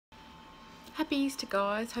Happy Easter,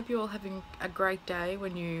 guys. Hope you're all having a great day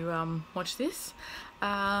when you watch this.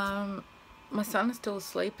 My son is still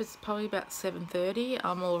asleep. It's probably about 7:30.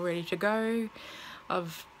 I'm all ready to go.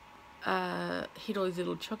 I've hid all his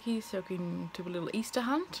little chockies so I can do a little Easter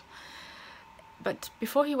hunt. But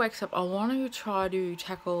before he wakes up, I want to try to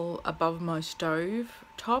tackle above my stove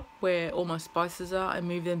top where all my spices are and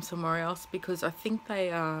move them somewhere else, because I think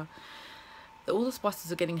they are, all the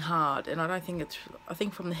spices are getting hard, and I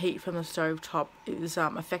think from the heat from the stove top is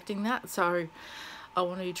affecting that. So I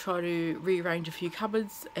want to try to rearrange a few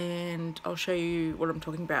cupboards, and I'll show you what I'm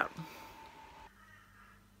talking about.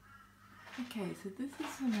 Okay, so this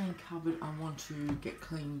is the main cupboard I want to get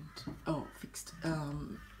cleaned, fixed,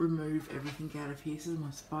 remove everything out of here. This is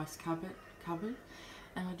my spice cupboard,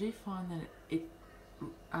 and I do find that it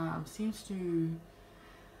seems to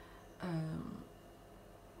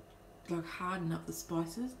like harden up the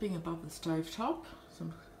spices being above the stove top.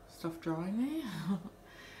 Some stuff drying there.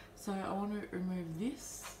 So I want to remove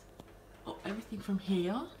this, everything from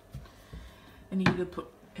here, and either put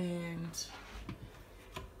and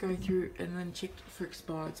go through and then check for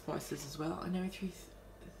expired spices as well. I know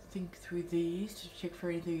think through these to check for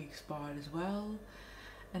anything expired as well.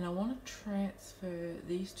 And I want to transfer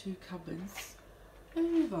these two cupboards over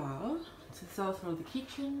to the other side of the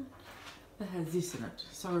kitchen that has this in it.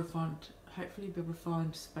 So I'll hopefully be able to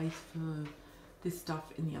find space for this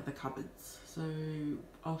stuff in the other cupboards. So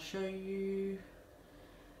I'll show you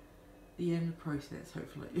the end process,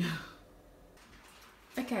 hopefully.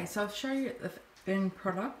 Okay, so I'll show you the end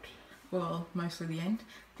product, well, mostly the end.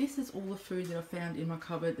 This is all the food that I found in my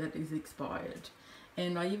cupboard that is expired.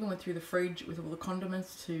 And I even went through the fridge with all the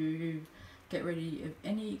condiments to get rid of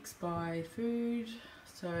any expired food.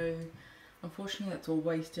 So unfortunately that's all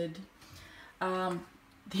wasted.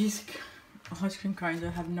 These ice cream cones, I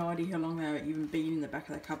have no idea how long they've even been in the back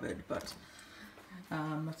of the cupboard, but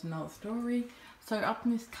that's another story. So up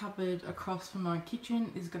in this cupboard across from my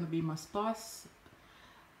kitchen is going to be my spice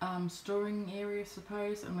storing area, I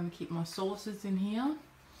suppose. I'm going to keep my sauces in here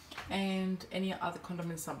and any other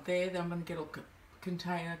condiments up there. Then I'm going to get a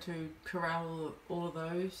container to corral all of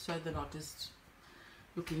those so they're not just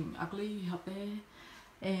looking ugly up there.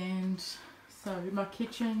 And so my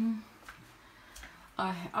kitchen,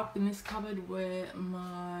 up in this cupboard where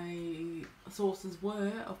my sauces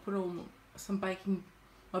were, I've put all my baking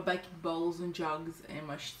bowls and jugs and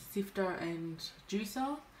my sifter and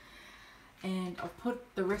juicer. And I've put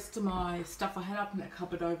the rest of my stuff I had up in that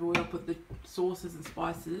cupboard over where I put the sauces and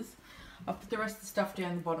spices. I've put the rest of the stuff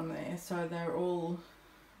down the bottom there, so they're all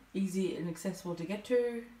easy and accessible to get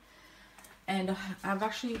to. And I've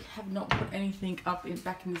actually have not put anything up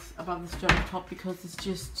back in this above the stove top because it's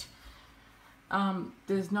just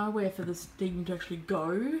there's nowhere for the steam to actually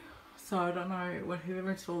go. So I don't know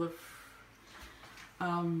whoever installed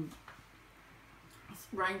the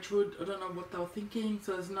range wood, I don't know what they were thinking.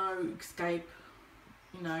 So there's no escape,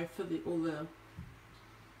 you know, for all the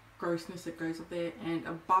grossness that goes up there. And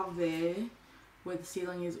above there where the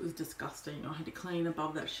ceiling is, it was disgusting. I had to clean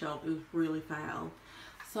above that shelf. It was really foul.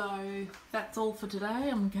 So that's all for today.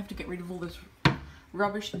 I'm going to have to get rid of all this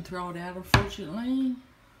rubbish and throw it out, unfortunately.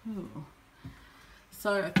 Ooh.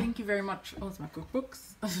 So thank you very much. Oh, it's my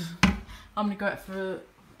cookbooks. I'm going to go out for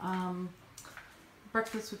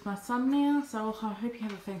breakfast with my son now. So I hope you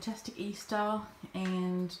have a fantastic Easter.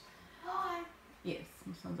 And hi. Yes,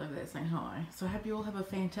 my son's over there saying hi. So I hope you all have a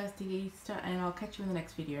fantastic Easter, and I'll catch you in the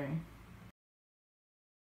next video.